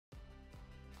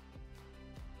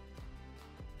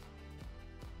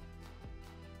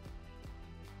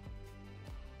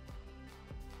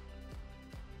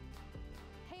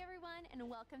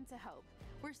welcome to Hope.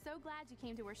 We're so glad you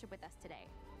came to worship with us today.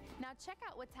 Now check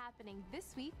out what's happening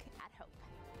this week at Hope.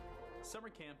 Summer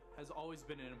camp has always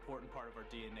been an important part of our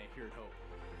DNA here at Hope,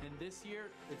 and this year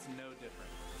it's no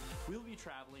different. We'll be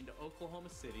traveling to Oklahoma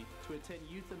City to attend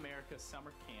Youth America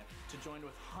Summer Camp to join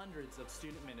with hundreds of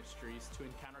student ministries to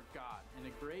encounter God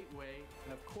in a great way,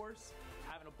 and of course,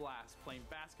 having a blast playing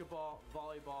basketball,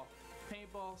 volleyball,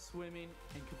 paintball, swimming,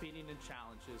 and competing in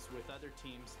challenges with other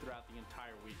teams throughout the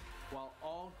entire week, while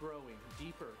all growing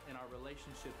deeper in our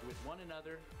relationship with one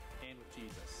another and with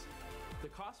Jesus. The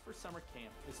cost for summer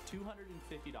camp is $250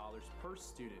 per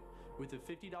student, with a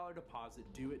 $50 deposit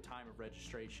due at time of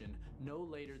registration, no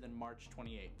later than March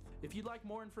 28th. If you'd like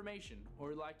more information or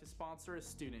would like to sponsor a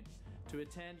student to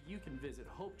attend, you can visit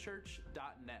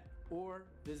hopechurch.net or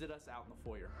visit us out in the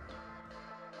foyer.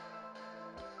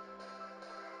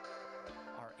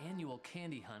 Our annual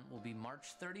candy hunt will be March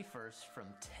 31st from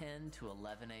 10 to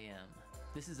 11 a.m.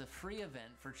 This is a free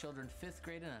event for children 5th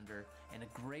grade and under and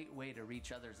a great way to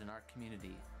reach others in our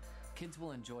community. Kids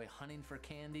will enjoy hunting for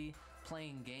candy,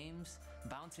 playing games,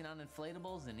 bouncing on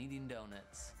inflatables, and eating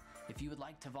donuts. If you would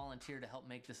like to volunteer to help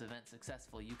make this event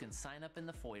successful, you can sign up in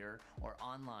the foyer or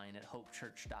online at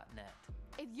hopechurch.net.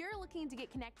 If you're looking to get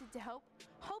connected to Hope,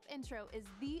 Hope Intro is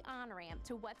the on-ramp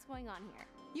to what's going on here.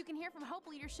 You can hear from Hope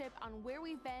leadership on where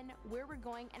we've been, where we're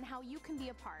going, and how you can be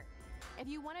a part. If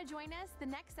you want to join us, the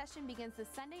next session begins the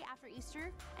Sunday after Easter,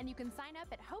 and you can sign up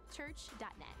at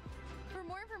hopechurch.net. For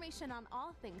more information on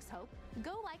all things Hope,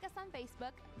 go like us on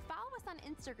Facebook, follow us on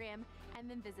Instagram, and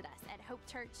then visit us at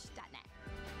hopechurch.net.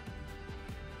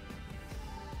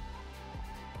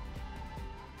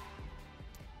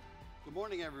 Good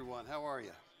morning, everyone. How are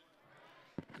you?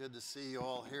 Good to see you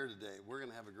all here today. We're going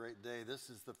to have a great day. This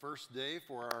is the first day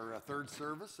for our third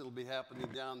service. It'll be happening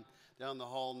down the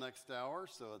hall next hour,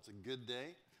 so it's a good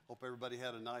day. Hope everybody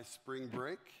had a nice spring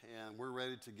break, and we're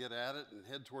ready to get at it and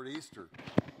head toward Easter.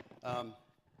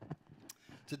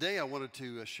 Today, I wanted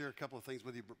to share a couple of things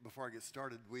with you before I get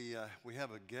started. We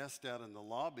have a guest out in the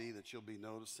lobby that you'll be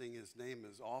noticing. His name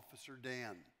is Officer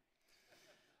Dan.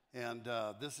 And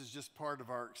this is just part of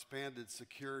our expanded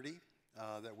security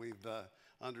that we've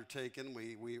undertaken.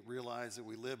 We realize that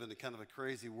we live in a kind of a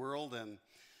crazy world, and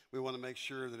we want to make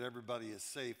sure that everybody is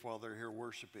safe while they're here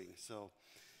worshiping. So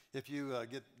if you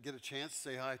get a chance,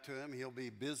 say hi to him. He'll be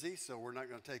busy, so we're not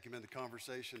going to take him into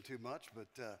conversation too much,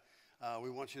 but we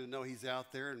want you to know he's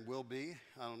out there and will be.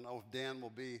 I don't know if Dan will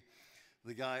be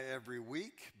the guy every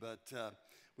week, but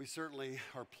we certainly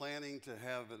are planning to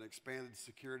have an expanded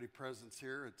security presence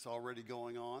here. It's already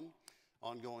going on,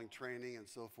 ongoing training and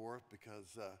so forth,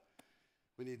 because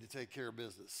we need to take care of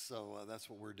business. So that's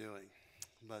what we're doing.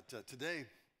 But today,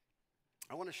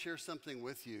 I want to share something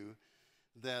with you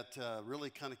that really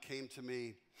kind of came to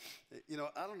me. You know,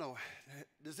 I don't know,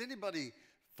 does anybody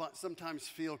sometimes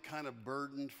feel kind of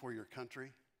burdened for your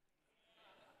country?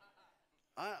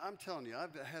 I'm telling you,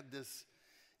 I've had this.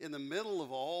 In the middle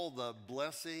of all the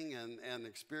blessing and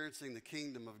experiencing the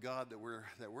kingdom of God that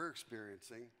we're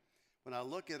experiencing, when I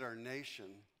look at our nation,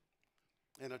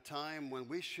 in a time when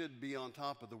we should be on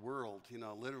top of the world, you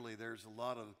know, literally there's a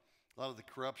lot of the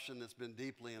corruption that's been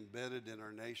deeply embedded in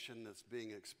our nation that's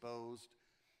being exposed,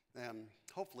 and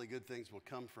hopefully good things will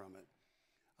come from it.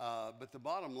 But the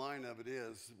bottom line of it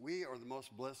is we are the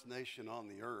most blessed nation on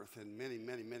the earth in many,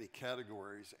 many, many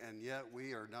categories, and yet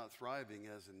we are not thriving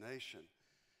as a nation.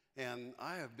 And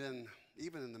I have been,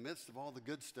 even in the midst of all the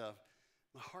good stuff,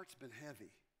 my heart's been heavy.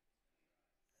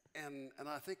 And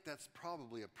I think that's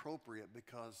probably appropriate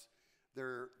because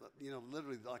there, you know,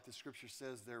 literally like the scripture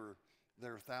says, there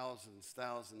are thousands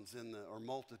or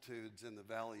multitudes in the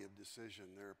valley of decision.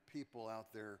 There are people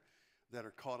out there that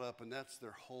are caught up, and that's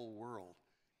their whole world.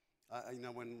 You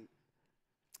know, when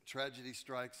tragedy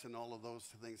strikes and all of those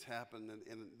things happen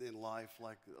in life,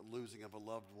 like the losing of a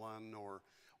loved one or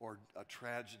a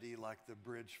tragedy like the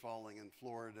bridge falling in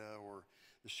Florida or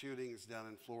the shootings down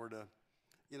in Florida,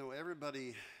 you know,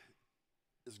 everybody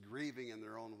is grieving in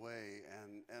their own way,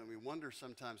 and we wonder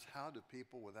sometimes, how do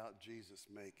people without Jesus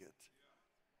make it?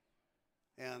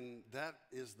 And that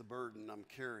is the burden I'm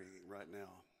carrying right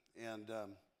now. And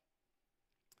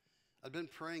I've been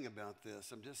praying about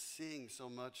this. I'm just seeing so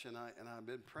much, and I've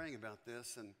been praying about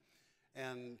this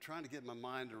and trying to get my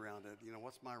mind around it. You know,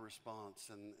 what's my response?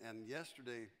 And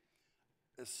yesterday,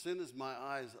 as soon as my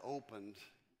eyes opened,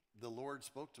 the Lord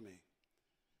spoke to me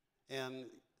and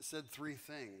said three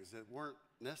things that weren't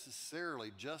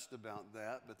necessarily just about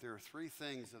that, but there are three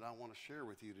things that I want to share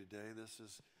with you today. This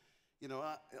is, you know,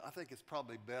 I think it's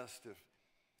probably best if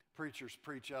preachers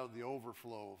preach out of the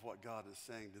overflow of what God is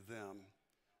saying to them.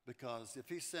 because if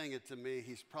he's saying it to me,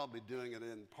 he's probably doing it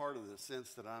in part of the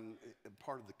sense that I'm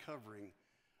part of the covering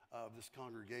of this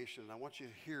congregation. And I want you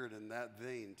to hear it in that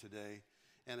vein today.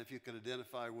 And if you can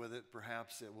identify with it,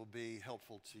 perhaps it will be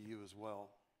helpful to you as well.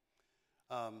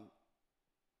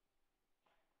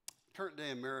 Current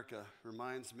day America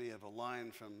reminds me of a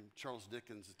line from Charles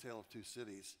Dickens' A Tale of Two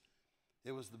Cities.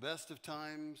 It was the best of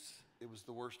times, it was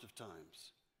the worst of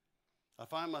times. I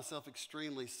find myself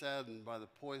extremely saddened by the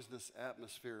poisonous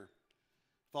atmosphere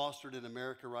fostered in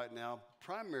America right now,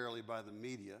 primarily by the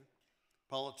media,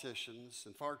 politicians,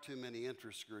 and far too many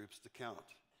interest groups to count.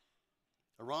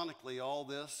 Ironically, all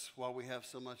this while we have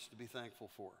so much to be thankful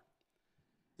for.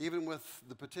 Even with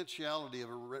the potentiality of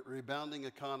a rebounding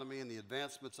economy and the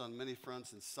advancements on many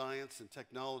fronts in science and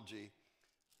technology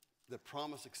that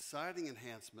promise exciting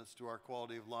enhancements to our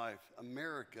quality of life,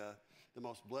 America, the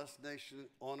most blessed nation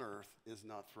on earth, is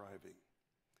not thriving.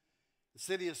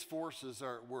 Insidious forces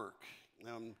are at work.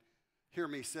 Hear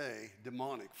me say,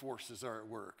 demonic forces are at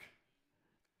work.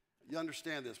 You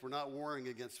understand this. We're not warring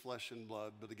against flesh and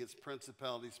blood, but against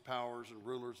principalities, powers, and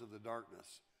rulers of the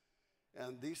darkness.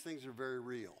 And these things are very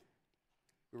real.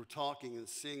 We were talking and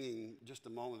singing just a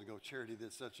moment ago. Charity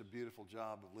did such a beautiful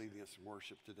job of leading us in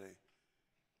worship today.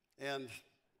 And,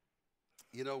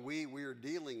 you know, we are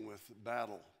dealing with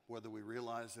battle, whether we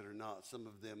realize it or not. Some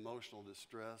of the emotional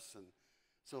distress and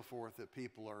so forth that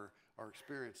people are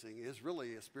experiencing is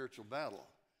really a spiritual battle.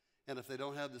 And if they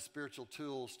don't have the spiritual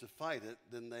tools to fight it,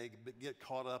 then they get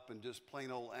caught up in just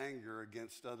plain old anger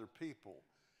against other people.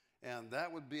 And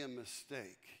that would be a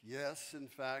mistake. Yes, in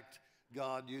fact,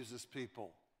 God uses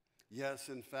people. Yes,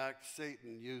 in fact,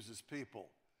 Satan uses people.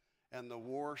 And the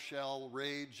war shall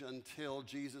rage until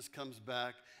Jesus comes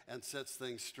back and sets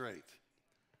things straight.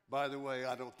 By the way,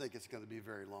 I don't think it's going to be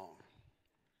very long.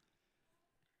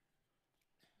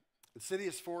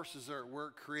 Insidious forces are at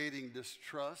work creating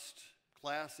distrust,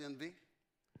 class envy,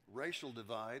 racial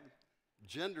divide,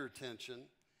 gender tension,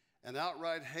 and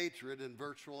outright hatred and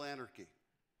virtual anarchy.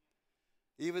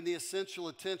 Even the essential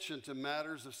attention to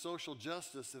matters of social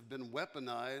justice have been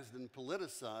weaponized and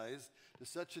politicized to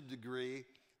such a degree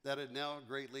that it now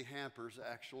greatly hampers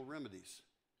actual remedies.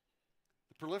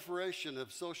 The proliferation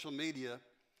of social media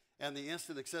and the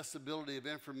instant accessibility of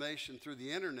information through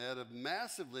the internet have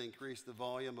massively increased the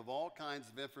volume of all kinds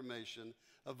of information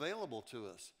available to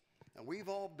us. And we've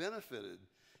all benefited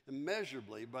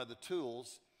immeasurably by the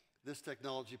tools this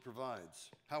technology provides.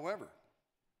 However,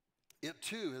 it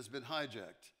too has been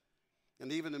hijacked,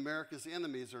 and even America's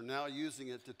enemies are now using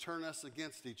it to turn us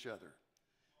against each other.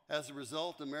 As a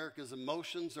result, America's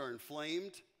emotions are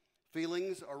inflamed,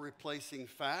 feelings are replacing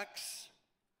facts,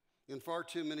 and far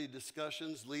too many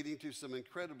discussions leading to some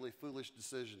incredibly foolish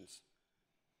decisions.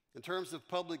 In terms of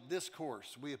public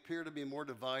discourse, we appear to be more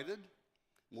divided,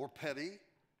 more petty,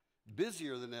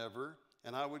 busier than ever,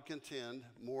 and I would contend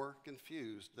more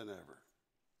confused than ever.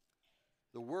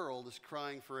 The world is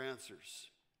crying for answers,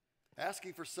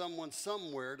 asking for someone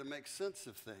somewhere to make sense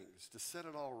of things, to set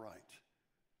it all right.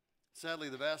 Sadly,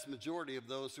 the vast majority of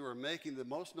those who are making the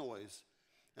most noise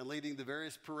and leading the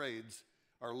various parades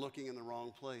are looking in the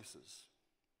wrong places.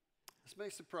 This may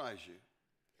surprise you,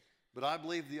 but I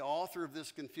believe the author of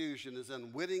this confusion is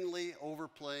unwittingly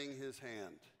overplaying his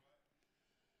hand.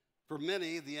 For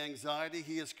many, the anxiety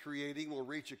he is creating will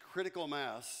reach a critical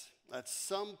mass at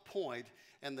some point,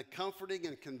 and the comforting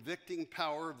and convicting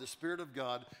power of the Spirit of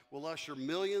God will usher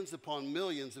millions upon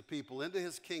millions of people into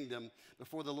his kingdom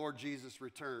before the Lord Jesus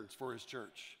returns for his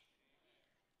church.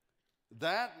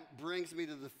 That brings me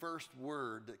to the first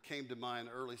word that came to mind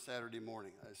early Saturday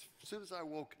morning. As soon as I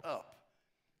woke up,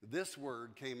 this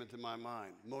word came into my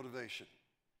mind: motivation.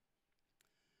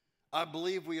 I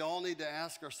believe we all need to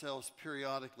ask ourselves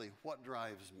periodically, what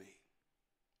drives me?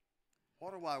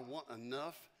 What do I want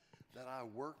enough that I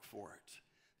work for it,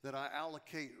 that I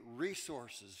allocate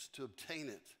resources to obtain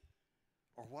it?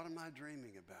 Or what am I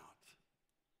dreaming about?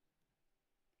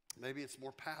 Maybe it's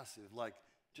more passive, like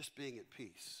just being at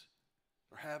peace,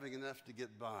 or having enough to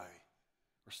get by,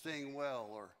 or staying well,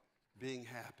 or being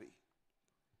happy.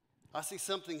 I see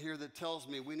something here that tells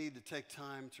me we need to take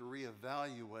time to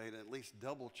reevaluate and at least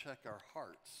double check our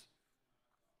hearts.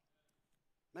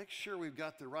 Make sure we've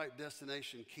got the right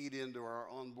destination keyed into our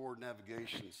onboard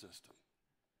navigation system.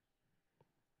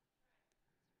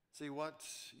 See, what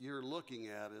you're looking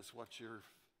at is what you're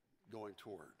going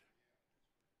toward.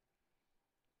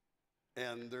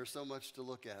 And there's so much to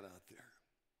look at out there.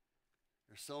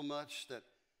 There's so much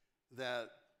that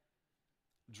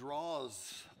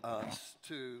draws us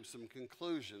to some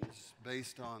conclusions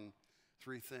based on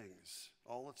three things.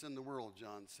 All that's in the world,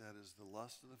 John said, is the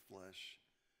lust of the flesh,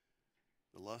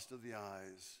 the lust of the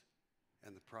eyes,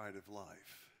 and the pride of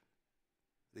life.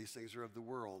 These things are of the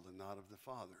world and not of the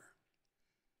Father.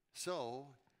 So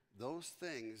those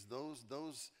things, those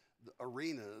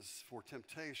arenas for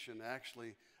temptation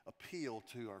actually appeal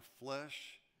to our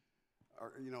flesh,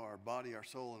 our body, our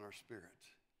soul, and our spirit.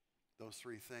 Those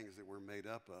three things that we're made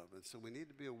up of. And so we need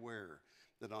to be aware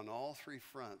that on all three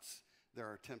fronts, there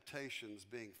are temptations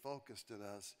being focused at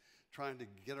us, trying to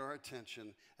get our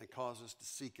attention and cause us to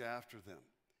seek after them.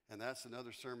 And that's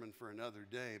another sermon for another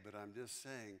day, but I'm just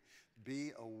saying,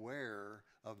 be aware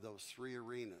of those three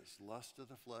arenas: lust of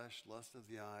the flesh, lust of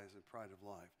the eyes, and pride of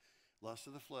life. Lust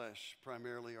of the flesh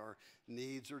primarily are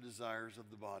needs or desires of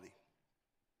the body.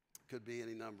 Could be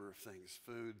any number of things: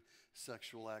 food,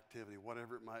 sexual activity,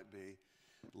 whatever it might be.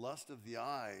 Lust of the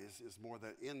eyes is more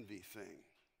that envy thing.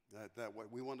 That way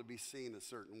we want to be seen a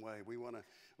certain way. We want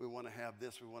to have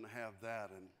this, we want to have that.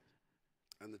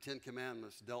 And the Ten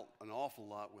Commandments dealt an awful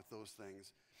lot with those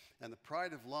things. And the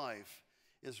pride of life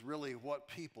is really what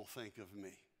people think of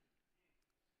me.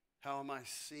 How am I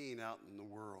seen out in the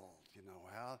world?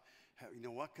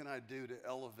 What can I do to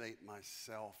elevate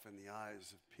myself in the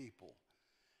eyes of people?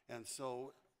 And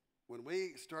so when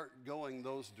we start going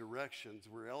those directions,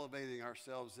 we're elevating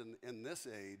ourselves in this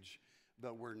age,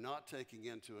 but we're not taking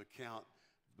into account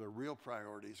the real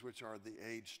priorities, which are the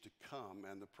age to come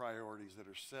and the priorities that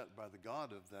are set by the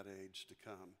God of that age to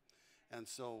come. And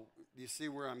so you see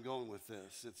where I'm going with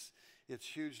this. It's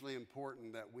hugely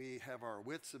important that we have our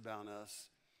wits about us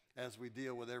as we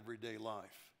deal with everyday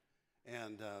life.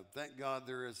 And thank God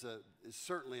there is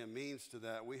certainly a means to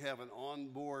that. We have an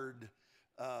onboard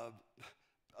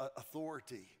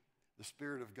authority, the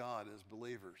Spirit of God, as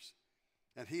believers.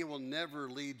 And He will never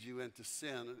lead you into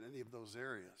sin in any of those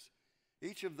areas.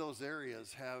 Each of those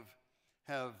areas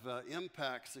have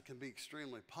impacts that can be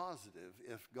extremely positive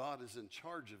if God is in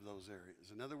charge of those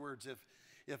areas. In other words,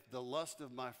 if the lust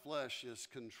of my flesh is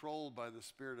controlled by the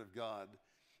Spirit of God,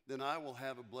 then I will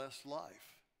have a blessed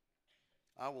life.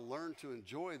 I will learn to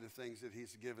enjoy the things that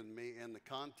He's given me in the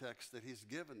context that He's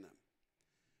given them.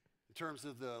 In terms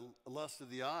of the lust of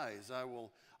the eyes, I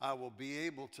will be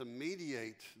able to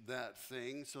mediate that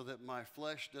thing so that my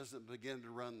flesh doesn't begin to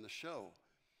run the show.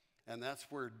 And that's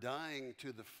where dying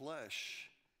to the flesh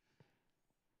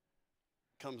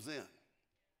comes in.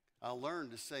 I'll learn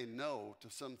to say no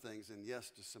to some things and yes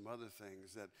to some other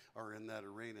things that are in that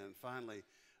arena. And finally,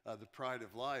 the pride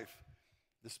of life.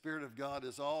 The Spirit of God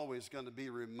is always going to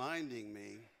be reminding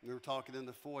me. We were talking in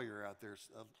the foyer out there.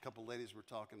 A couple ladies were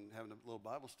talking, having a little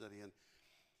Bible study.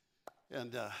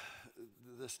 And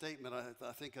the statement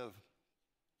I think of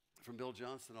from Bill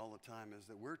Johnson all the time is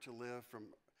that we're to live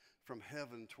from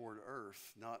heaven toward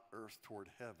earth, not earth toward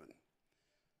heaven.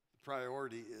 The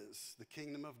priority is the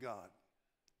kingdom of God,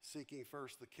 seeking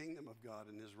first the kingdom of God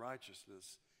and His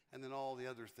righteousness, and then all the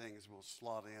other things will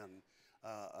slot in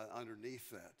underneath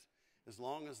that, as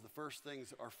long as the first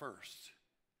things are first.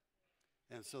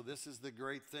 And so this is the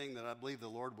great thing that I believe the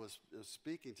Lord was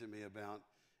speaking to me about,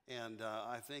 and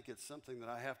I think it's something that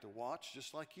I have to watch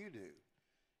just like you do.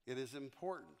 It is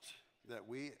important that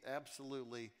we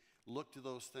absolutely look to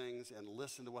those things and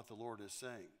listen to what the Lord is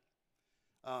saying.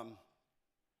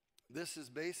 This is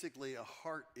basically a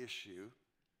heart issue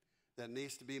that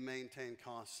needs to be maintained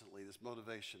constantly, this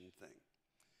motivation thing.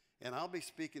 And I'll be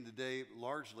speaking today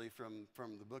largely from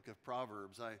the book of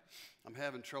Proverbs. I'm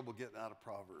having trouble getting out of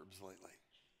Proverbs lately.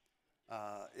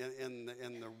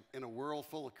 In a world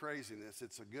full of craziness,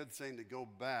 it's a good thing to go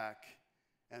back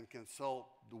and consult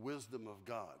the wisdom of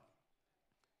God.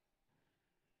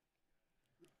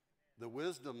 The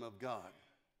wisdom of God.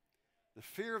 The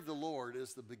fear of the Lord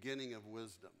is the beginning of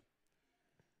wisdom.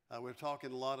 We're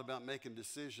talking a lot about making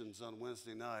decisions on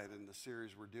Wednesday night in the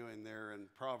series we're doing there, and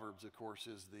Proverbs, of course,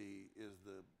 is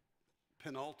the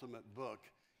penultimate book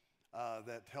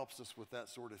that helps us with that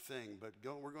sort of thing. But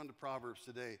we're going to Proverbs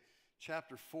today,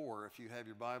 chapter 4, if you have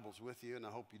your Bibles with you, and I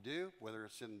hope you do, whether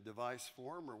it's in device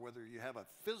form or whether you have a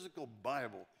physical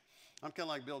Bible. I'm kind of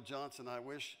like Bill Johnson. I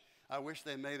wish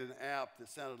they made an app that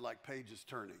sounded like pages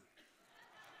turning,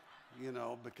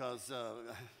 because,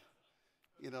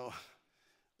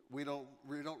 we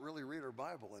don't really read our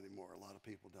Bible anymore. A lot of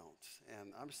people don't.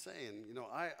 And I'm saying,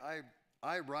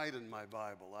 I write in my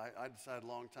Bible. I decided a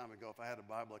long time ago if I had a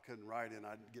Bible I couldn't write in,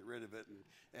 I'd get rid of it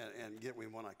and get me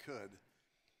one I could.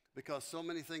 Because so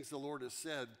many things the Lord has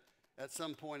said at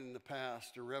some point in the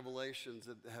past, or revelations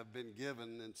that have been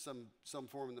given in some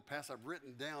form in the past, I've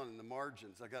written down in the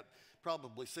margins. I got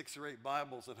probably 6 or 8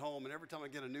 Bibles at home, and every time I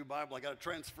get a new Bible, I got to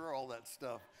transfer all that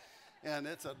stuff. And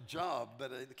it's a job,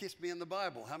 but it keeps me in the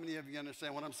Bible. How many of you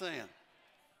understand what I'm saying?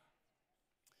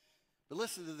 But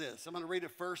listen to this. I'm going to read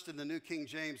it first in the New King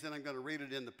James, then I'm going to read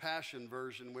it in the Passion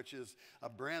Version, which is a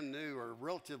brand new or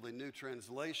relatively new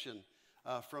translation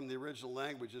from the original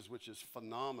languages, which is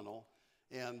phenomenal.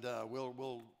 And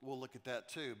we'll look at that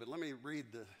too. But let me read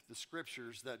the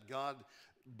scriptures that God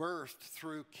birthed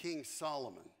through King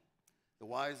Solomon, the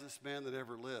wisest man that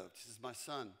ever lived. He says, my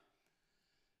son,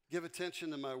 give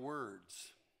attention to my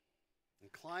words.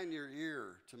 Incline your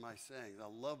ear to my sayings. I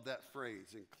love that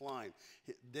phrase, incline.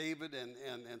 David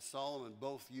and Solomon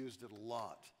both used it a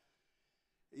lot.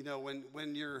 You know,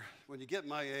 when you get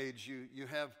my age,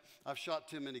 I've shot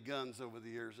too many guns over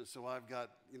the years, and so I've got,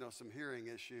 some hearing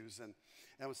issues. And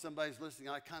when somebody's listening,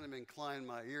 I kind of incline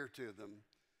my ear to them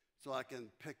so I can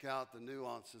pick out the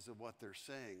nuances of what they're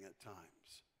saying at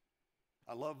times.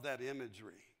 I love that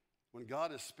imagery. When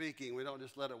God is speaking, we don't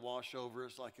just let it wash over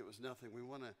us like it was nothing. We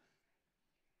want to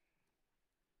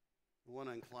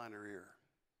incline our ear.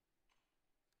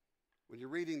 When you're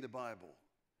reading the Bible,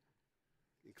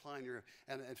 incline your ear.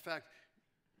 And in fact,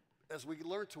 as we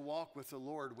learn to walk with the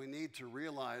Lord, we need to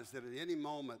realize that at any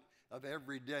moment of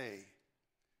every day,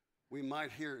 we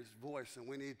might hear his voice, and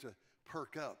we need to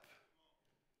perk up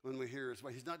when we hear his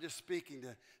voice. He's not just speaking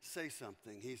to say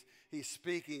something. He's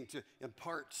speaking to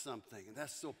impart something. And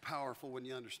that's so powerful when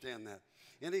you understand that.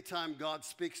 Anytime God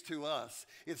speaks to us,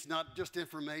 it's not just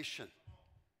information.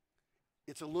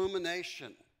 It's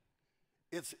illumination.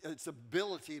 It's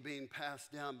ability being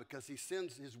passed down because he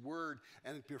sends his word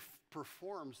and it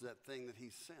performs that thing that he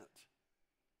sent.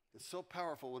 It's so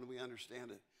powerful when we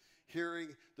understand it. Hearing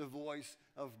the voice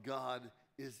of God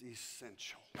is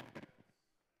essential.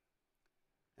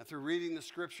 And through reading the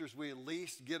scriptures, we at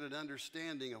least get an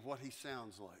understanding of what he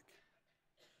sounds like.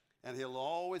 And he'll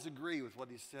always agree with what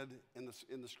he said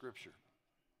in the scripture.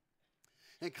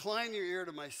 Incline your ear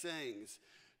to my sayings.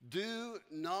 Do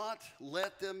not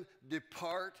let them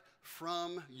depart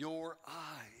from your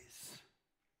eyes.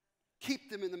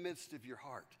 Keep them in the midst of your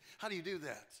heart. How do you do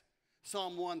that?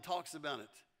 Psalm 1 talks about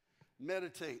it.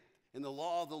 Meditate in the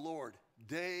law of the Lord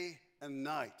day and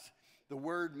night. The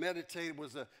word meditate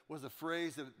was a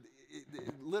phrase that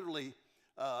it literally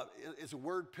is a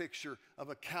word picture of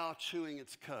a cow chewing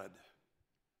its cud.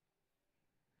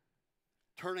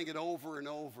 Turning it over and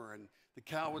over, and the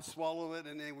cow would swallow it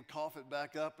and they would cough it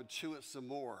back up and chew it some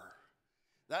more.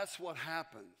 That's what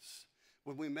happens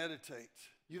when we meditate.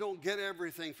 You don't get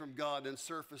everything from God in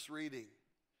surface reading.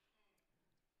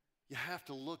 You have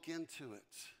to look into it.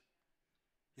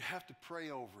 You have to pray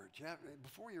over it.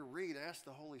 Before you read, ask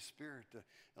the Holy Spirit to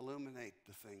illuminate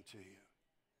the thing to you.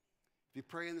 If you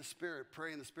pray in the Spirit,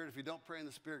 pray in the Spirit. If you don't pray in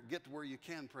the Spirit, get to where you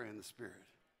can pray in the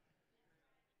Spirit.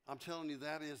 I'm telling you,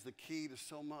 that is the key to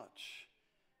so much.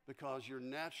 Because your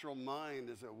natural mind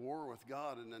is at war with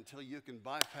God, and until you can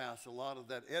bypass a lot of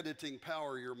that editing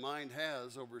power your mind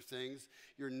has over things,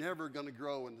 you're never going to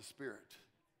grow in the Spirit.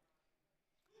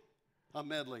 I'm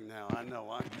meddling now, I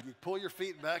know. You pull your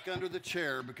feet back under the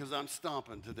chair because I'm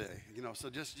stomping today. So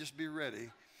just be ready.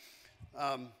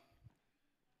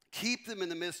 Keep them in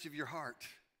the midst of your heart.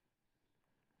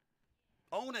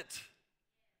 Own it.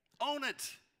 Own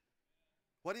it.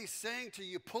 What he's saying to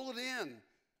you, pull it in.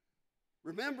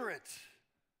 Remember it.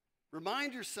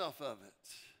 Remind yourself of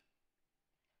it.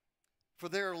 For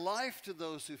they are life to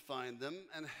those who find them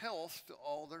and health to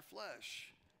all their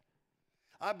flesh.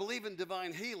 I believe in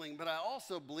divine healing, but I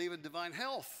also believe in divine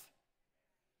health.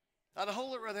 I'd a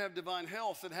whole lot rather have divine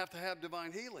health than have to have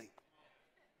divine healing.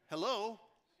 Hello?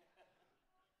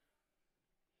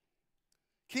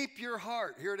 Keep your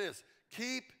heart. Here it is.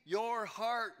 Keep your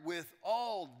heart with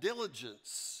all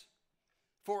diligence,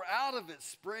 for out of it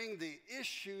spring the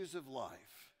issues of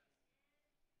life.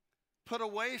 Put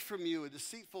away from you a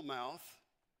deceitful mouth,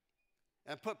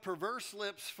 and put perverse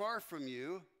lips far from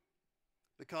you,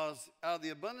 because out of the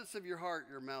abundance of your heart,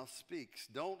 your mouth speaks.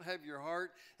 Don't have your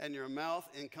heart and your mouth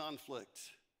in conflict.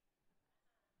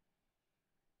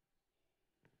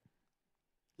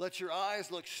 Let your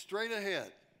eyes look straight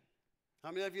ahead. How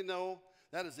many of you know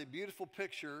that is a beautiful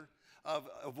picture of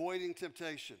avoiding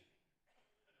temptation?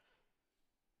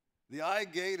 The eye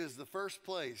gate is the first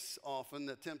place often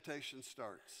that temptation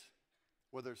starts,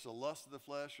 whether it's the lust of the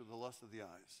flesh or the lust of the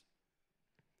eyes.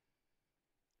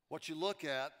 What you look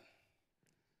at,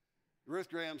 Ruth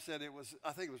Graham said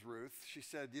I think it was Ruth, she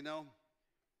said, the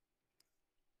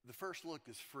first look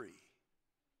is free,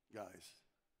 guys.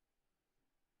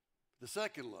 The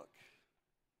second look,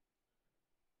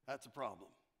 that's a problem.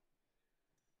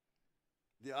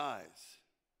 The eyes.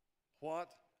 What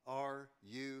are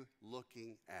you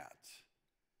looking at?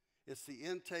 It's the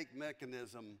intake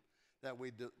mechanism that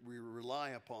we rely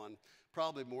upon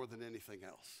probably more than anything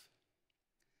else.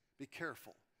 Be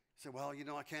careful. Say, well, you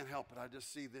know, I can't help it. I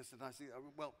just see this and I see.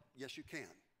 Well, yes, you can.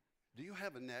 Do you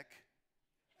have a neck?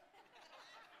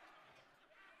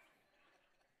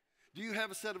 Do you have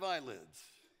a set of eyelids?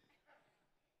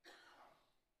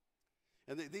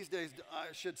 And these days,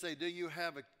 I should say, do you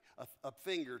have a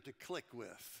finger to click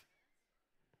with?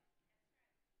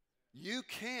 You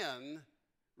can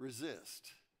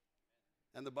resist.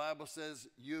 And the Bible says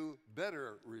you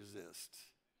better resist.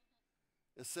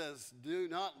 It says, do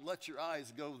not let your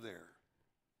eyes go there.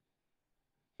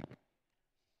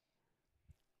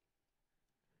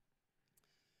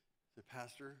 Say,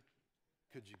 Pastor,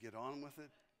 could you get on with it?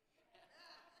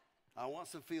 I want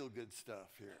some feel-good stuff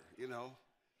here, you know.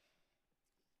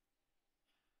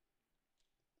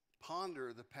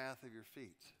 Ponder the path of your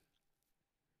feet.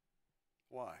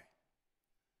 Why?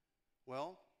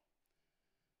 Well,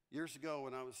 years ago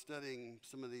when I was studying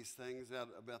some of these things out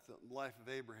about the life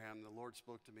of Abraham, the Lord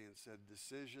spoke to me and said,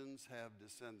 decisions have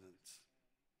descendants.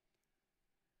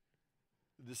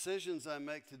 The decisions I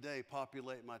make today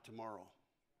populate my tomorrow.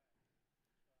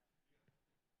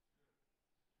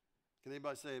 Can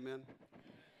anybody say amen?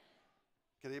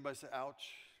 Can anybody say ouch?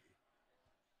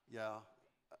 Yeah,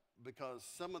 because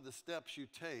some of the steps you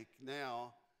take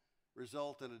now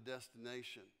result in a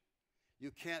destination. You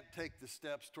can't take the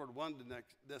steps toward one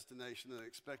destination and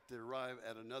expect to arrive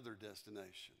at another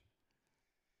destination.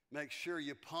 Make sure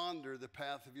you ponder the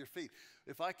path of your feet.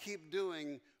 If I keep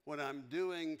doing what I'm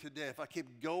doing today, if I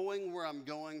keep going where I'm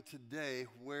going today,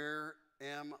 where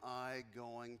am I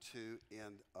going to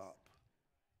end up?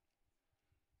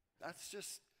 That's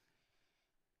just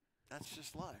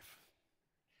life.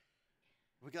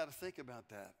 We got to think about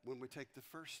that when we take the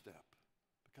first step,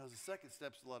 because the second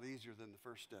step's a lot easier than the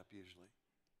first step usually.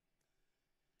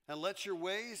 And let your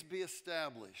ways be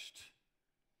established.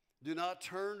 Do not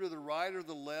turn to the right or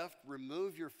the left.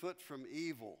 Remove your foot from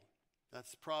evil.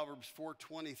 That's Proverbs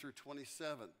 4:20 through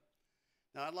 27.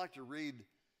 Now, I'd like to read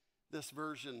this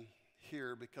version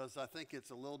here because I think it's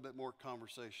a little bit more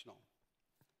conversational,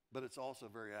 but it's also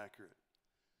very accurate.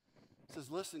 It says,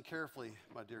 listen carefully,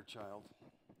 my dear child,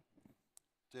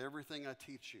 to everything I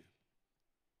teach you.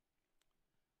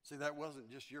 See, that wasn't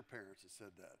just your parents that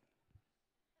said that.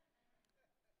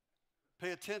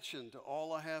 Pay attention to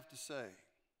all I have to say.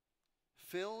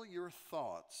 Fill your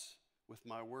thoughts with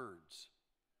my words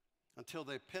until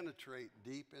they penetrate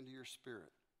deep into your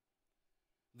spirit.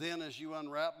 Then as you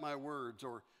unwrap my words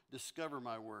or discover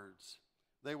my words,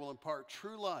 they will impart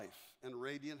true life and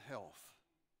radiant health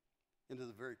into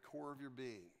the very core of your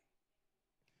being.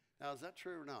 Now, is that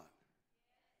true or not?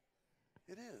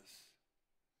 It is.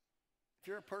 If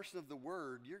you're a person of the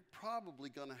Word, you're probably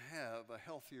going to have a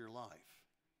healthier life.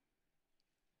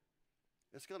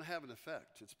 It's going to have an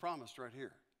effect. It's promised right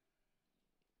here.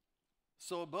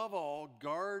 So above all,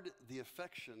 guard the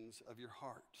affections of your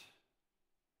heart.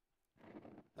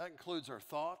 That includes our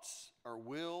thoughts, our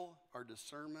will, our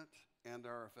discernment, and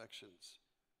our affections.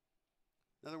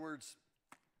 In other words,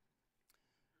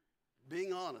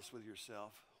 being honest with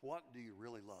yourself, what do you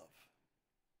really love?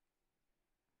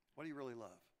 What do you really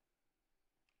love?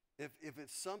 If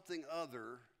it's something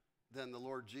other than the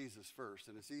Lord Jesus first,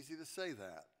 and it's easy to say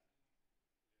that,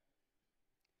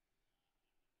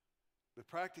 but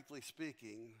practically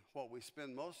speaking, what we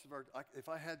spend most of our, if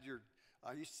I had your,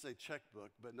 I used to say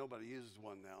checkbook, but nobody uses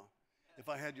one now. If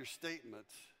I had your statement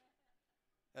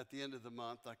at the end of the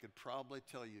month, I could probably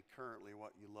tell you currently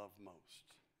what you love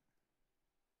most.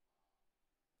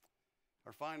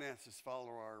 Our finances follow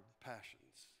our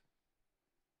passions.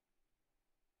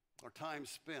 Our time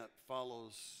spent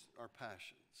follows our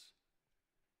passions.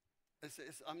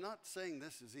 I'm not saying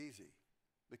this is easy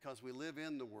because we live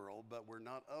in the world, but we're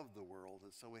not of the world.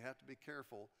 And so we have to be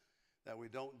careful that we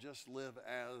don't just live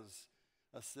as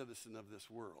a citizen of this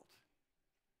world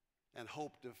and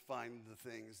hope to find the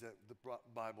things that the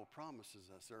Bible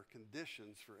promises us. There are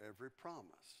conditions for every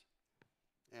promise,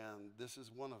 and this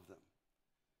is one of them.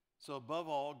 So above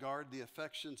all, guard the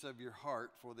affections of your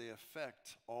heart, for they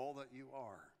affect all that you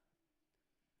are.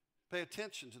 Pay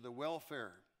attention to the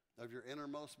welfare of your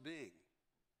innermost being.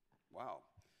 Wow.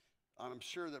 I'm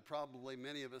sure that probably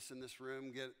many of us in this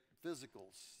room get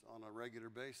physicals on a regular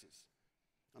basis.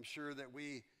 I'm sure that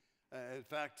we, in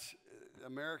fact,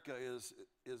 America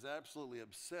is absolutely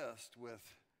obsessed with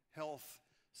health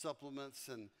supplements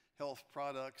and health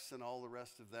products and all the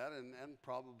rest of that, and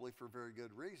probably for very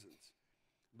good reasons.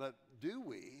 But do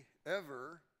we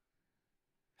ever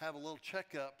have a little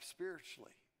checkup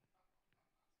spiritually?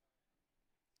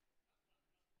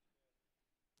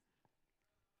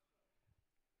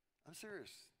 I'm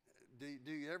serious.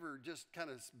 Do you ever just kind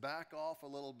of back off a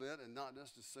little bit and not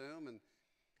just assume? And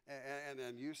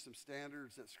and use some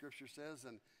standards that Scripture says?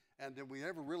 And did we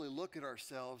ever really look at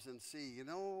ourselves and see,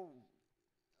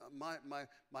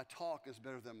 my talk is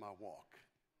better than my walk?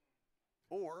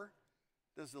 Or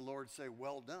does the Lord say,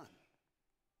 well done?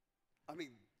 I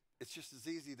mean, it's just as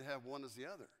easy to have one as the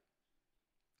other.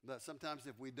 But sometimes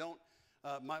if we don't,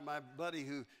 my buddy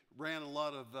who ran a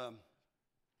lot of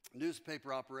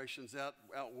newspaper operations out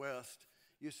west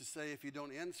used to say, if you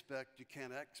don't inspect, you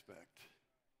can't expect.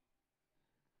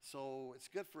 So it's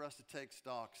good for us to take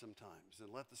stock sometimes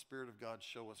and let the Spirit of God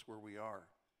show us where we are.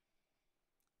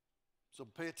 So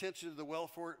pay attention to the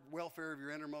welfare of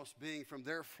your innermost being. From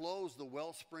there flows the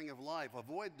wellspring of life.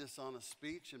 Avoid dishonest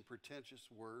speech and pretentious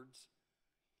words.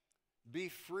 Be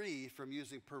free from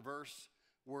using perverse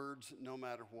words no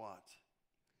matter what.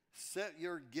 Set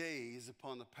your gaze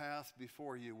upon the path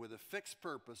before you with a fixed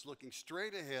purpose, looking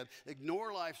straight ahead.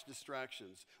 Ignore life's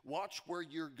distractions. Watch where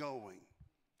you're going.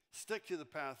 Stick to the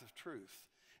path of truth,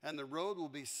 and the road will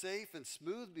be safe and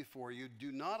smooth before you. Do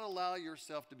not allow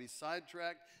yourself to be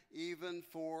sidetracked even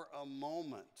for a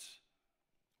moment,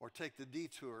 or take the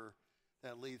detour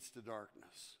that leads to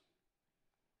darkness.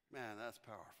 Man, that's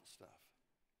powerful stuff.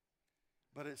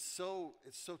 But it's so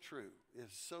true.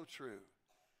 It's so true.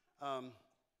 Can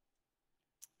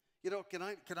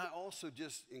I also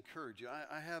just encourage you?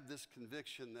 I have this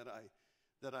conviction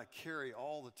that I carry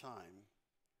all the time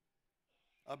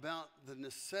about the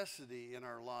necessity in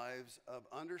our lives of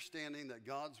understanding that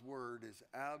God's Word is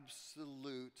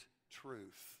absolute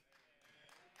truth.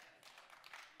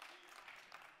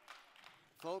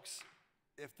 Folks,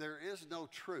 if there is no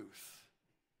truth,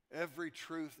 every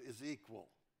truth is equal.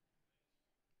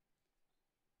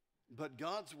 But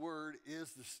God's Word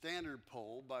is the standard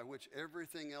pole by which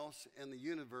everything else in the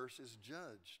universe is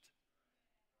judged.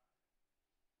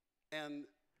 And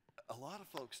a lot of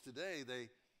folks today, they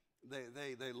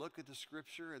look at the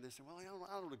Scripture and they say, well,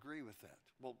 I don't agree with that.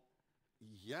 Well,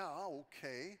 yeah,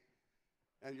 okay.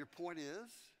 And your point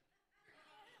is?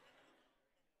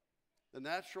 The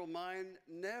natural mind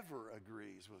never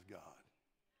agrees with God.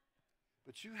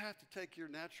 But you have to take your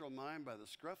natural mind by the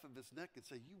scruff of its neck and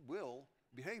say, you will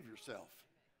behave yourself.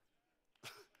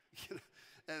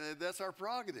 And that's our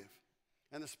prerogative.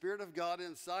 And the Spirit of God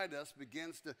inside us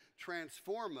begins to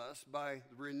transform us by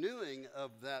the renewing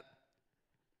of that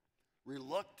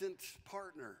reluctant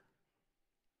partner.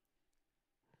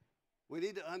 We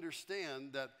need to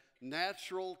understand that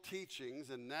natural teachings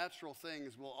and natural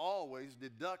things will always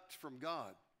deduct from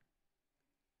God.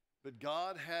 But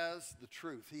God has the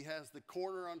truth. He has the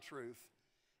corner on truth.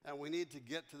 And we need to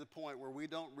get to the point where we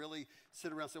don't really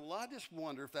sit around and say, well, I just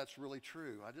wonder if that's really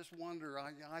true. I just wonder,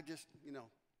 I just,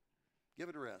 give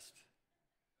it a rest.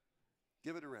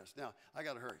 Give it a rest. Now, I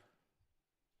got to hurry.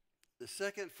 The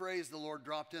second phrase the Lord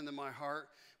dropped into my heart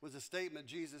was a statement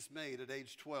Jesus made at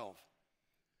age 12.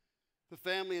 The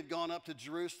family had gone up to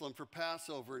Jerusalem for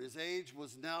Passover, and at his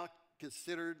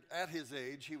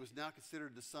age, he was now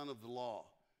considered the son of the law.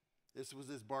 This was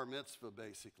his bar mitzvah,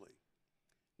 basically.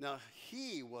 Now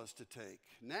he was to take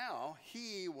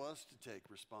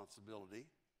responsibility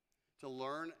to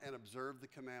learn and observe the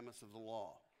commandments of the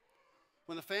law.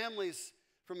 When the families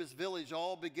from his village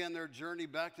all began their journey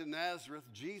back to Nazareth,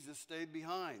 Jesus stayed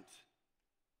behind.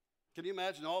 Can you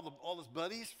imagine all his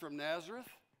buddies from Nazareth?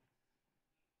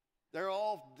 They're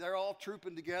all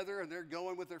trooping together and they're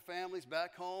going with their families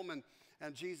back home,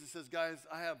 and Jesus says, guys,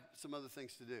 I have some other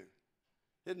things to do.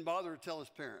 Didn't bother to tell his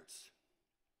parents.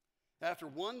 After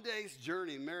one day's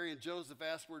journey, Mary and Joseph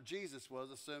asked where Jesus was,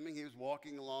 assuming he was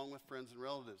walking along with friends and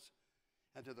relatives.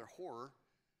 And to their horror,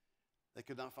 they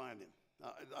could not find him.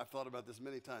 I've thought about this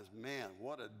many times. Man,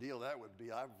 what a deal that would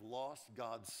be. I've lost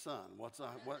God's son. What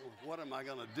am I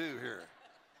going to do here?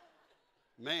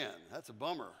 Man, that's a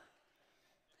bummer.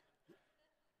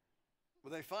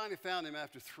 Well, they finally found him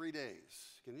after 3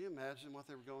 days. Can you imagine what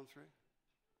they were going through?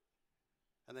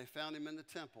 And they found him in the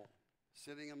temple,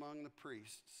 sitting among the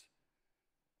priests,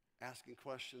 asking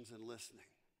questions and listening,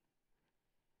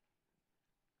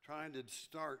 trying to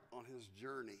start on his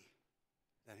journey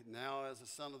that now, as a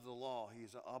son of the law,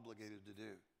 he's obligated to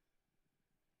do.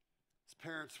 His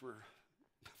parents were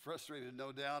frustrated,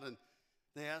 no doubt, and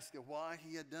they asked him why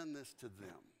he had done this to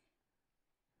them.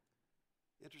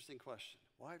 Interesting question.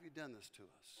 Why have you done this to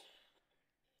us?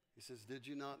 He says, did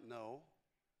you not know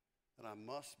that I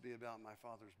must be about my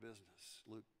Father's business?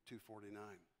 Luke 2:49.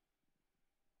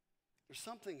 There's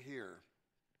something here,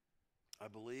 I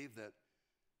believe, that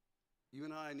you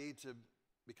and I need to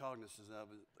be cognizant of,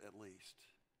 at least,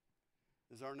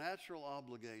 is our natural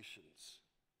obligations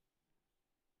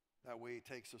that we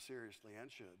take so seriously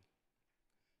and should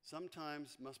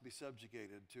sometimes must be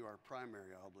subjugated to our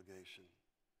primary obligation,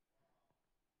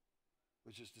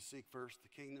 which is to seek first the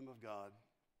kingdom of God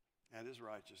and his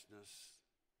righteousness,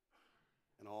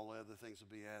 and all other things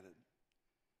will be added.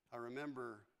 I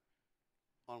remember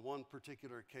on one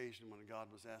particular occasion when God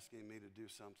was asking me to do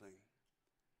something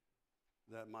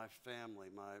that my family,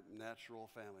 my natural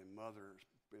family, mother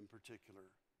in particular,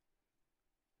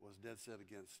 was dead set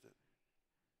against it.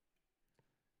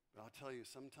 But I'll tell you,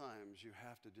 sometimes you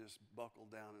have to just buckle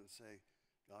down and say,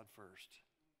 God first.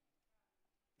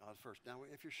 God first. Now,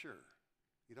 if you're sure,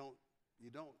 you don't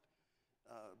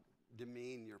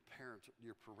demean your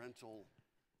parental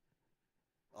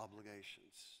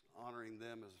obligations, honoring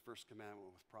them as the first commandment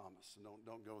with promise. And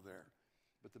don't go there.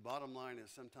 But the bottom line is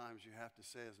sometimes you have to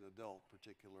say as an adult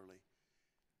particularly,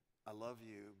 I love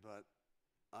you, but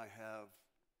I have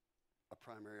a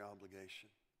primary obligation.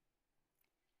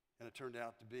 And it turned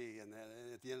out to be, and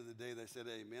at the end of the day, they said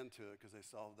amen to it because they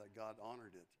saw that God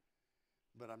honored it.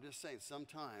 But I'm just saying,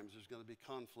 sometimes there's going to be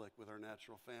conflict with our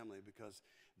natural family because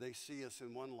they see us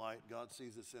in one light, God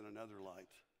sees us in another light.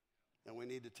 And we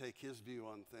need to take his view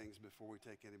on things before we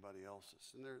take anybody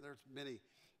else's. And there's many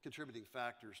contributing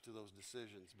factors to those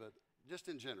decisions, but just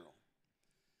in general.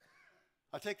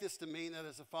 I take this to mean that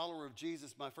as a follower of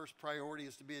Jesus, my first priority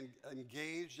is to be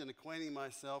engaged in acquainting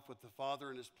myself with the Father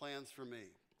and his plans for me.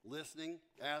 Listening,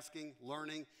 asking,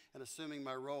 learning, and assuming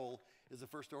my role is the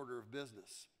first order of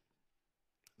business.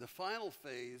 The final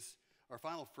phase, or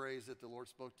final phrase that the Lord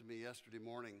spoke to me yesterday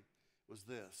morning was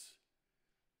this: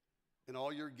 in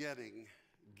all you're getting,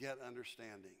 get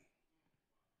understanding.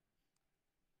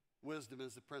 Wisdom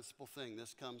is the principal thing.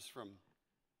 This comes from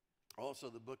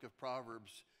also the book of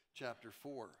Proverbs, chapter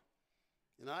 4.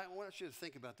 And I want you to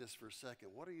think about this for a second.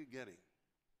 What are you getting?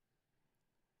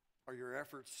 Are your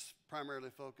efforts primarily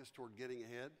focused toward getting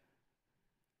ahead?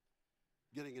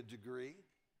 Getting a degree?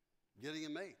 Getting a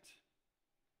mate?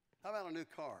 How about a new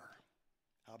car?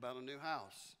 How about a new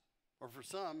house? Or for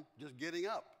some, just getting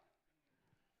up?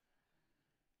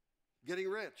 Getting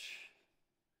rich?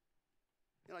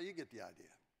 You know, you get the idea.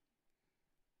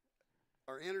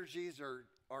 Our energies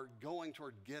are going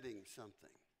toward getting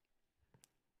something,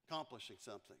 accomplishing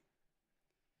something.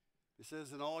 It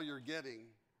says, in all you're getting,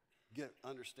 get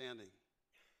understanding.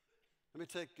 Let me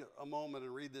take a moment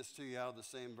and read this to you out of the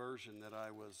same version that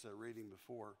I was reading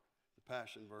before, the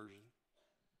Passion Version.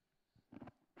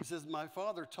 It says, my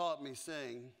father taught me,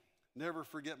 saying, never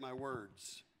forget my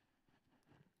words.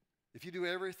 If you do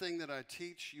everything that I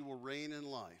teach, you will reign in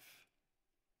life.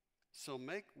 So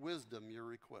make wisdom your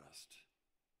request.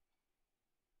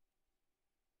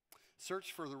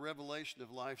 Search for the revelation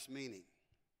of life's meaning.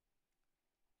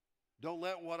 Don't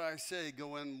let what I say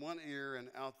go in one ear and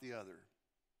out the other.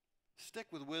 Stick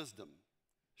with wisdom.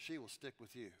 She will stick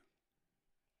with you,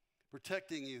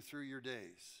 protecting you through your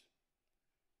days.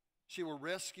 She will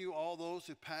rescue all those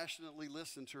who passionately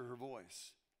listen to her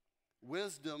voice.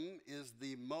 Wisdom is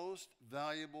the most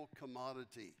valuable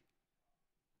commodity,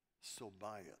 so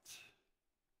buy it.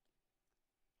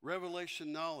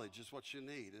 Revelation knowledge is what you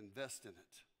need. Invest in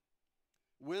it.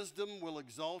 Wisdom will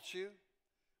exalt you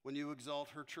when you exalt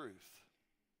her truth.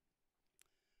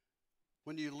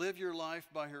 When you live your life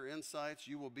by her insights,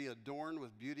 you will be adorned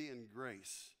with beauty and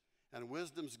grace, and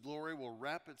wisdom's glory will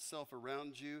wrap itself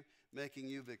around you, making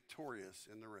you victorious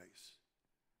in the race.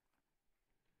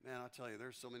 Man, I'll tell you,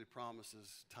 there's so many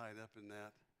promises tied up in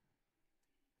that.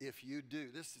 If you do,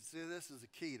 this is the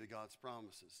key to God's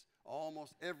promises.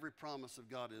 Almost every promise of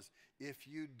God is, if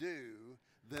you do,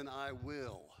 then I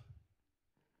will.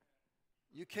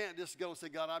 You can't just go and say,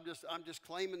 God, I'm just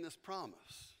claiming this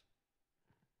promise.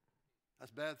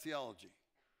 That's bad theology.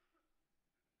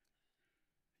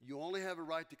 You only have a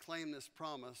right to claim this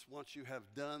promise once you have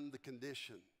done the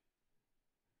condition.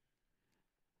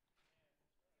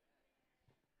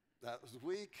 That was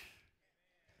weak.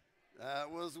 That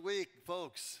was weak,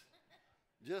 folks.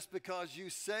 Just because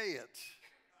you say it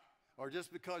or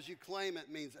just because you claim it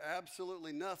means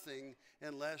absolutely nothing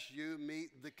unless you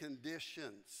meet the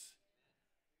conditions.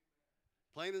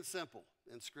 Plain and simple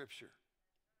in Scripture.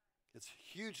 It's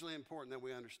hugely important that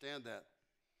we understand that.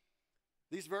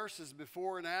 These verses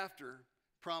before and after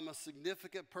promise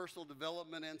significant personal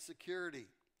development and security.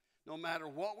 No matter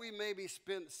what we may be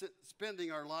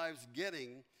spending our lives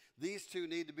getting, these two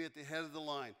need to be at the head of the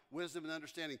line, wisdom and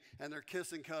understanding, and they're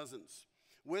kissing cousins.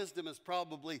 Wisdom is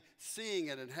probably seeing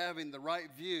it and having the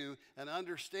right view, and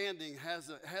understanding has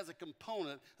a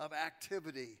component of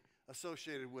activity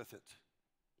associated with it.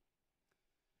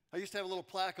 I used to have a little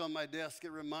plaque on my desk.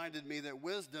 It reminded me that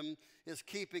wisdom is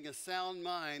keeping a sound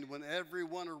mind when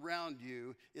everyone around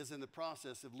you is in the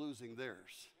process of losing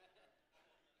theirs.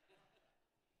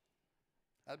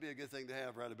 That'd be a good thing to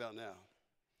have right about now.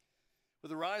 With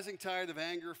the rising tide of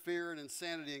anger, fear, and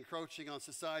insanity encroaching on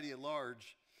society at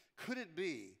large, could it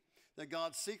be that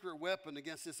God's secret weapon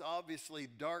against this obviously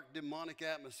dark, demonic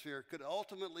atmosphere could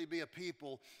ultimately be a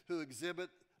people who exhibit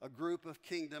a group of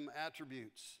kingdom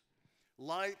attributes?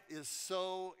 Light is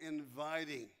so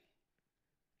inviting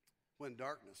when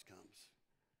darkness comes.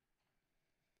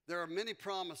 There are many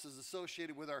promises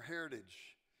associated with our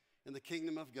heritage in the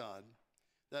kingdom of God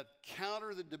that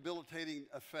counter the debilitating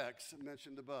effects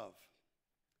mentioned above.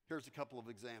 Here's a couple of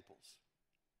examples.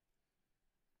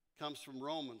 Comes from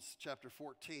Romans chapter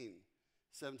 14,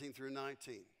 17 through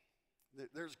 19.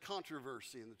 There's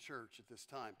controversy in the church at this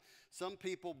time. Some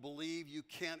people believe you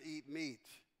can't eat meat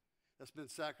that's been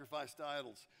sacrificed to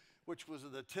idols, which was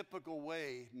the typical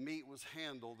way meat was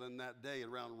handled in that day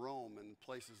around Rome and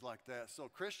places like that. So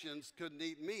Christians couldn't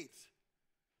eat meat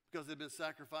because they'd been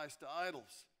sacrificed to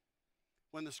idols,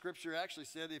 when the scripture actually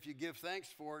said if you give thanks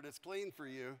for it, it's clean for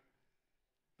you.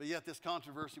 But yet this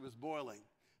controversy was boiling.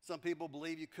 Some people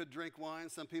believe you could drink wine.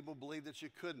 Some people believe that you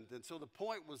couldn't. And so the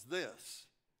point was this: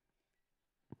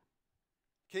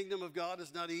 kingdom of God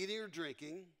is not eating or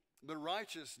drinking, but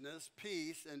righteousness,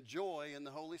 peace, and joy in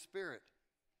the Holy Spirit.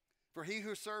 For he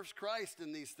who serves Christ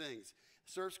in these things,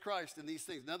 serves Christ in these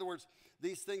things. In other words,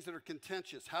 these things that are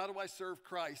contentious. How do I serve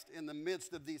Christ in the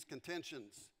midst of these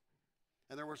contentions?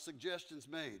 And there were suggestions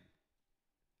made.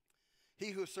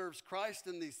 He who serves Christ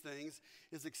in these things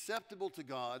is acceptable to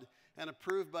God and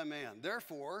approved by man.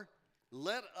 Therefore,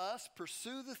 let us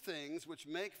pursue the things which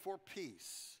make for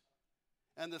peace,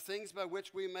 and the things by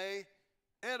which we may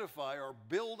edify or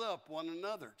build up one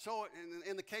another. So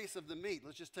in the case of the meat,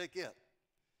 let's just take it.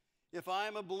 If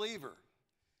I'm a believer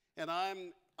and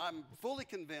I'm fully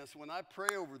convinced when I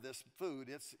pray over this food,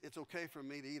 it's okay for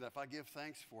me to eat. If I give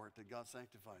thanks for it, that God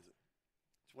sanctifies it.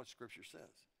 It's what Scripture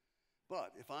says.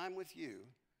 But if I'm with you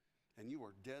and you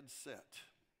are dead set,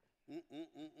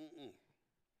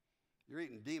 you're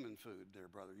eating demon food there,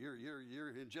 brother. You're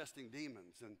ingesting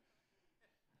demons. And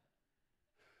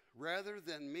rather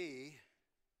than me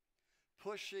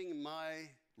pushing my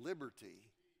liberty,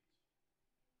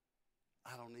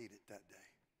 I don't eat it that day.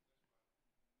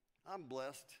 I'm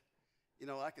blessed. You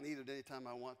know, I can eat it anytime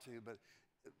I want to, but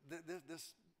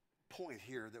this point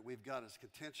here that we've got as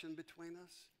contention between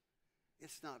us,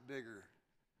 it's not bigger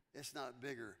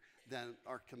than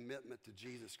our commitment to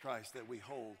Jesus Christ that we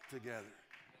hold together.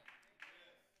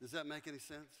 Does that make any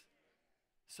sense?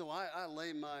 So I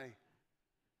lay my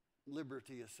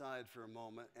liberty aside for a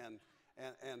moment, and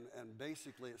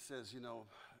basically it says, you know,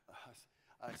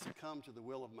 I succumb to the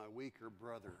will of my weaker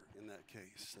brother in that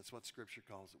case. That's what Scripture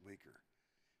calls it, weaker.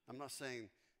 I'm not saying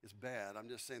it's bad. I'm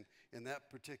just saying in that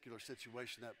particular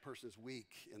situation, that person's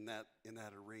weak in that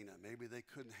arena. Maybe they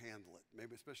couldn't handle it.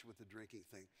 Maybe, especially with the drinking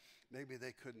thing, maybe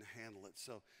they couldn't handle it.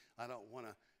 So I don't want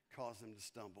to cause them to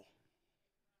stumble.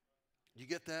 You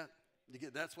get that?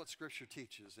 That's what Scripture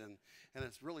teaches, and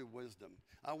it's really wisdom.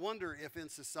 I wonder if in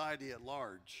society at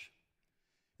large,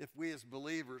 if we as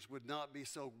believers would not be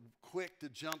so quick to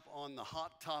jump on the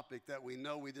hot topic that we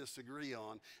know we disagree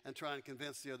on and try and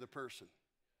convince the other person.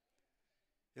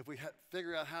 If we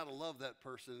figure out how to love that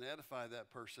person and edify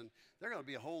that person, they're going to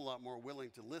be a whole lot more willing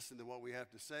to listen to what we have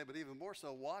to say, but even more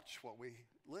so, watch what we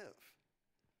live.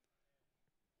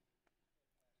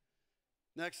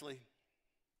 Nextly,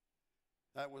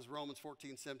 that was Romans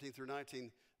 14, 17 through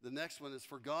 19. The next one is,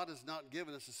 for God has not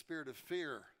given us a spirit of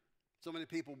fear. So many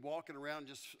people walking around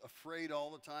just afraid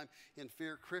all the time, in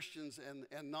fear, Christians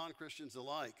and non-Christians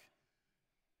alike.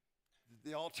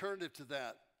 The alternative to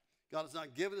that, God has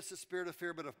not given us a spirit of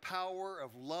fear, but of power,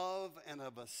 of love, and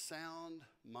of a sound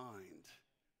mind.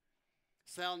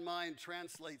 Sound mind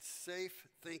translates safe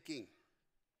thinking.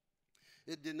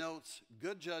 It denotes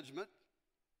good judgment,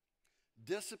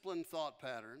 disciplined thought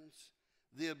patterns,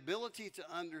 the ability to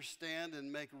understand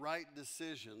and make right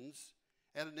decisions,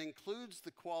 and it includes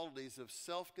the qualities of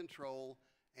self-control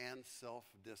and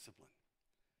self-discipline.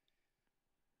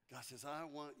 God says, I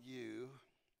want you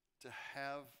to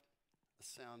have a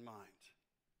sound mind.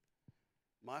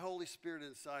 My Holy Spirit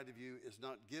inside of you is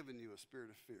not giving you a spirit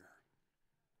of fear.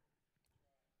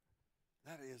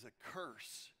 That is a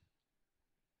curse.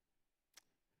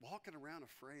 Walking around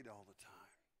afraid all the time.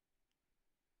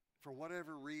 For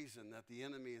whatever reason that the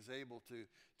enemy is able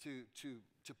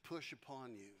to push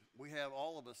upon you.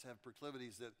 All of us have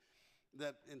proclivities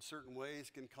that in certain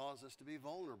ways can cause us to be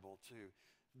vulnerable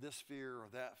this fear or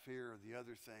that fear or the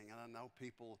other thing. And I know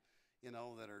people,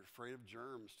 that are afraid of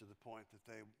germs to the point that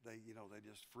they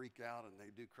just freak out and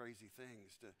they do crazy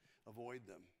things to avoid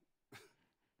them.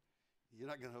 You're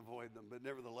not going to avoid them, but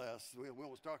nevertheless, we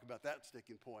won't talk about that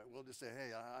sticking point. We'll just say,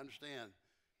 hey, I understand.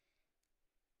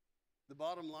 The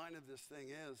bottom line of this thing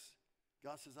is,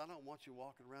 God says, I don't want you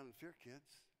walking around in fear,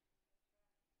 kids.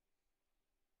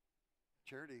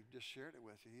 Charity just shared it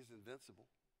with you. He's invincible.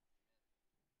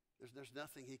 There's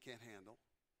nothing he can't handle.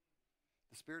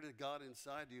 The Spirit of God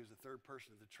inside you is the third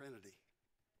person of the Trinity.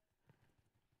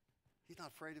 He's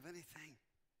not afraid of anything.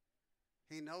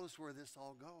 He knows where this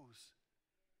all goes.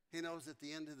 He knows at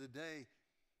the end of the day,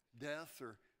 death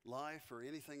or life or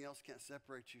anything else can't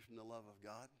separate you from the love of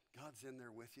God. God's in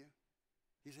there with you.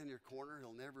 He's in your corner.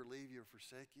 He'll never leave you or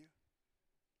forsake you.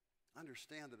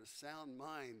 Understand that a sound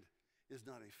mind is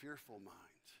not a fearful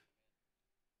mind.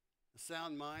 A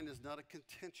sound mind is not a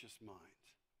contentious mind.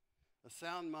 A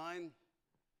sound mind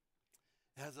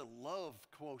has a love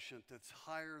quotient that's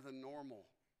higher than normal.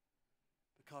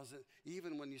 Because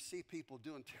even when you see people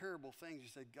doing terrible things, you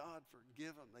say, God,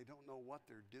 forgive them. They don't know what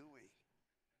they're doing.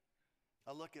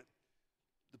 I look at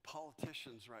the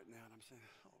politicians right now and I'm saying,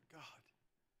 oh God,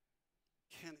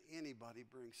 can anybody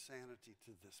bring sanity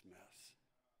to this mess?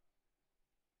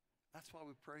 That's why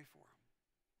we pray for them.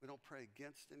 We don't pray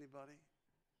against anybody.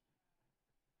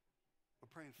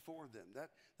 We're praying for them.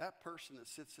 That person that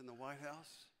sits in the White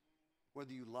House,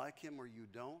 whether you like him or you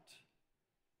don't,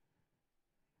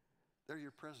 they're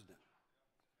your president.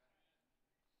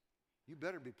 You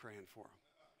better be praying for them.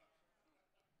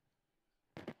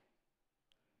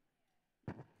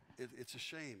 It's a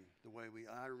shame the way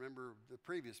I remember the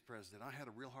previous president. I had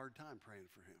a real hard time praying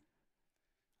for him.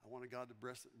 I wanted God to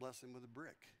bless him with a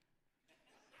brick.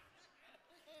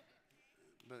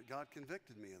 But God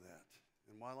convicted me of that.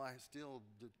 And while I still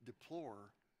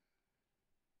deplore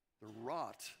the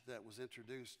rot that was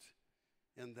introduced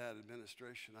in that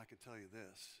administration, I can tell you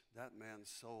this: that man's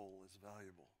soul is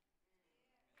valuable.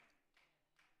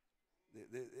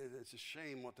 It's a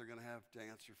shame what they're going to have to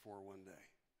answer for one day.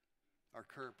 Our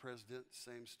current president,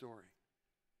 same story.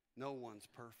 No one's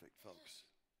perfect, folks.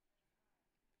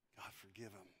 God,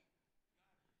 forgive him.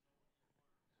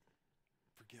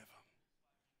 Forgive him.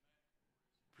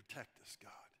 Protect us,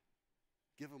 God.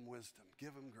 Give him wisdom.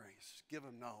 Give him grace. Give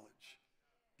him knowledge.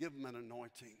 Give him an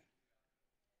anointing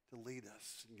to lead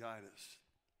us and guide us.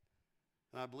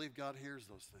 And I believe God hears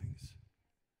those things.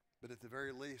 But at the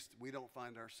very least, we don't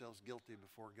find ourselves guilty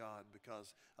before God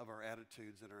because of our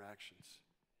attitudes and our actions.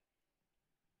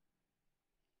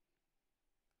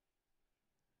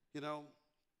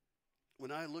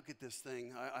 When I look at this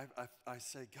thing, I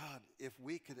say, God, if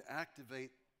we could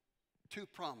activate two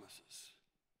promises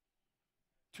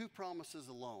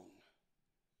alone,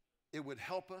 it would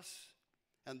help us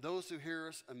and those who hear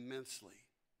us immensely.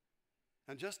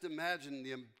 And just imagine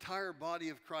the entire body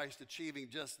of Christ achieving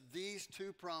just these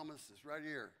two promises right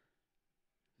here.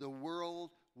 The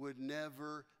world would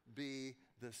never be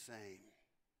the same.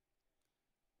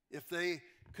 If they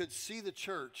could see the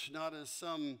church not as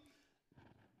some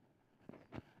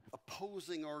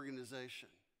opposing organization,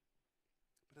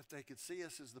 but if they could see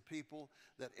us as the people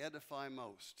that edify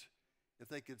most, if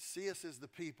they could see us as the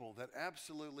people that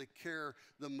absolutely care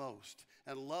the most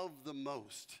and love the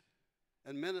most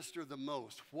and minister the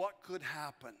most, what could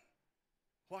happen?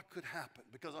 What could happen?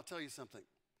 Because I'll tell you something.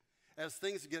 As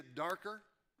things get darker,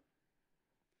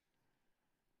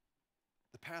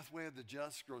 the pathway of the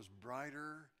just grows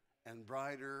brighter and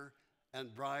brighter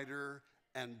and brighter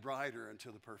and brighter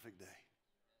until the perfect day.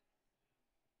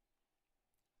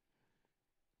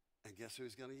 And guess who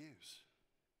he's going to use?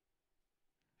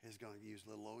 He's going to use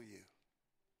little old you,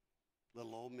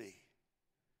 little old me.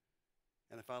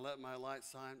 And if I let my light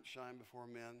shine before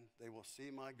men, they will see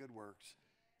my good works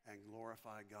and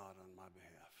glorify God on my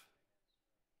behalf.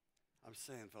 I'm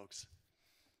saying, folks,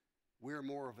 we're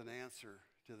more of an answer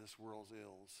to this world's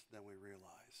ills than we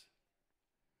realize.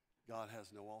 God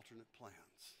has no alternate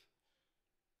plans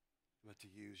but to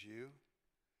use you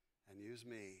and use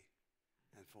me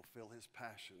and fulfill his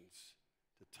passions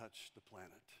to touch the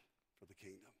planet for the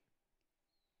kingdom.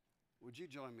 Would you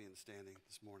join me in standing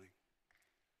this morning?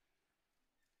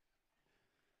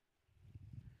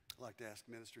 I'd like to ask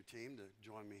ministry team to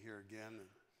join me here again.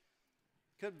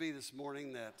 It could be this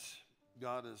morning that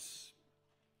God is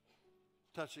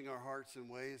touching our hearts in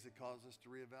ways that cause us to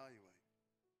reevaluate.